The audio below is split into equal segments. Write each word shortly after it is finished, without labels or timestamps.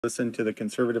Listen to the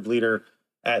Conservative leader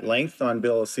at length on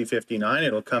Bill C-59.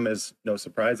 It'll come as no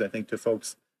surprise, I think, to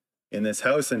folks in this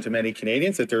House and to many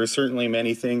Canadians that there are certainly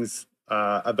many things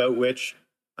about which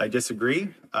I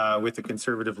disagree with the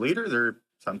Conservative leader. There are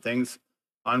some things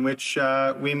on which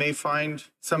we may find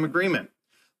some agreement.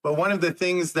 But one of the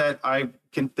things that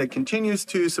that continues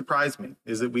to surprise me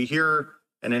is that we hear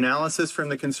an analysis from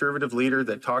the Conservative leader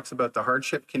that talks about the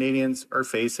hardship Canadians are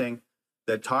facing,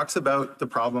 that talks about the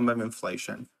problem of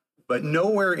inflation. But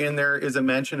nowhere in there is a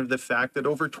mention of the fact that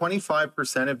over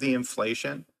 25% of the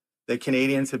inflation that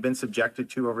Canadians have been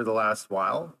subjected to over the last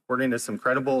while, according to some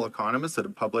credible economists that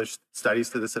have published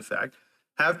studies to this effect,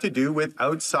 have to do with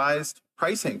outsized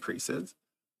price increases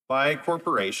by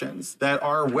corporations that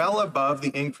are well above the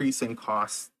increase in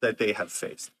costs that they have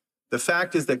faced. The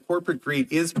fact is that corporate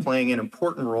greed is playing an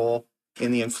important role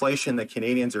in the inflation that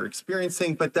Canadians are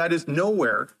experiencing, but that is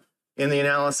nowhere in the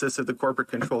analysis of the corporate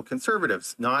control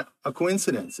Conservatives. Not a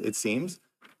coincidence, it seems,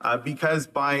 because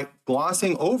by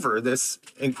glossing over this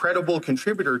incredible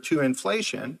contributor to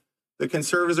inflation, the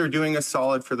Conservatives are doing a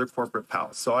solid for their corporate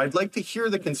pals. So I'd like to hear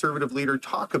the Conservative leader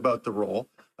talk about the role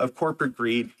of corporate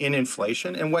greed in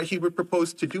inflation and what he would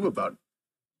propose to do about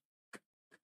it.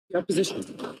 The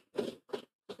opposition.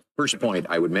 First point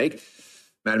I would make,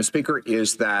 Madam Speaker,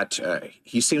 is that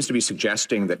he seems to be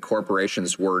suggesting that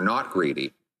corporations were not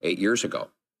greedy 8 years ago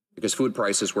because food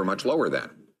prices were much lower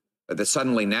then. That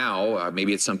suddenly now,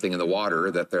 maybe it's something in the water,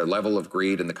 that their level of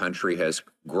greed in the country has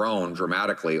grown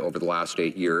dramatically over the last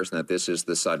 8 years, and that this is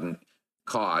the sudden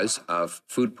cause of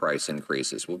food price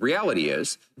increases. Well, reality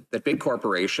is that big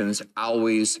corporations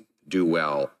always do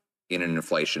well in an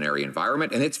inflationary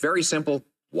environment, and it's very simple.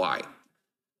 Why?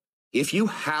 If you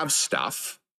have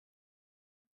stuff,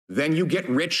 then you get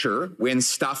richer when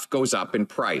stuff goes up in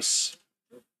price.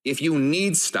 If you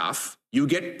need stuff, you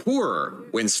get poorer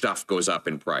when stuff goes up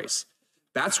in price.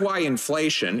 That's why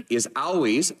inflation is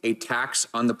always a tax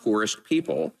on the poorest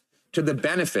people to the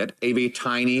benefit of a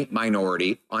tiny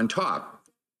minority on top.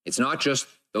 It's not just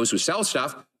those who sell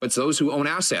stuff, but it's those who own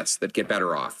assets that get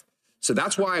better off. So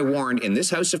that's why I warned in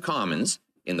this House of Commons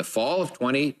in the fall of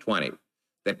 2020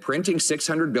 that printing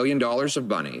 $600 billion of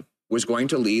money was going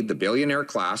to lead the billionaire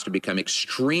class to become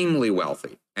extremely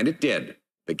wealthy. And it did.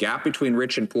 The gap between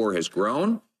rich and poor has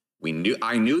grown.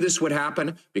 I knew this would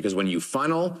happen because when you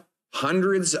funnel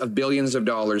hundreds of billions of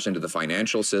dollars into the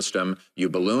financial system, you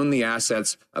balloon the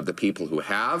assets of the people who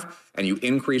have, and you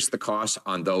increase the costs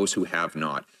on those who have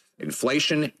not.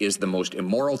 Inflation is the most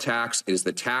immoral tax. It is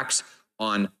the tax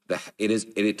on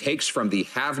it takes from the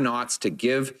have-nots to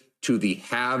give to the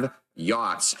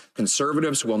have-yachts.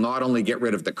 Conservatives will not only get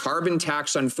rid of the carbon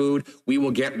tax on food, we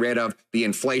will get rid of the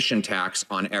inflation tax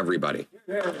on everybody.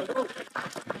 Thank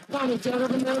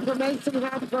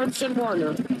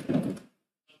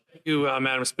you,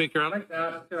 Madam Speaker. I'd like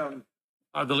to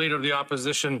ask the Leader of the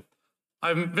Opposition.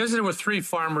 I've visited with 3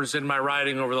 farmers in my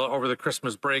riding over the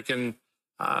Christmas break, and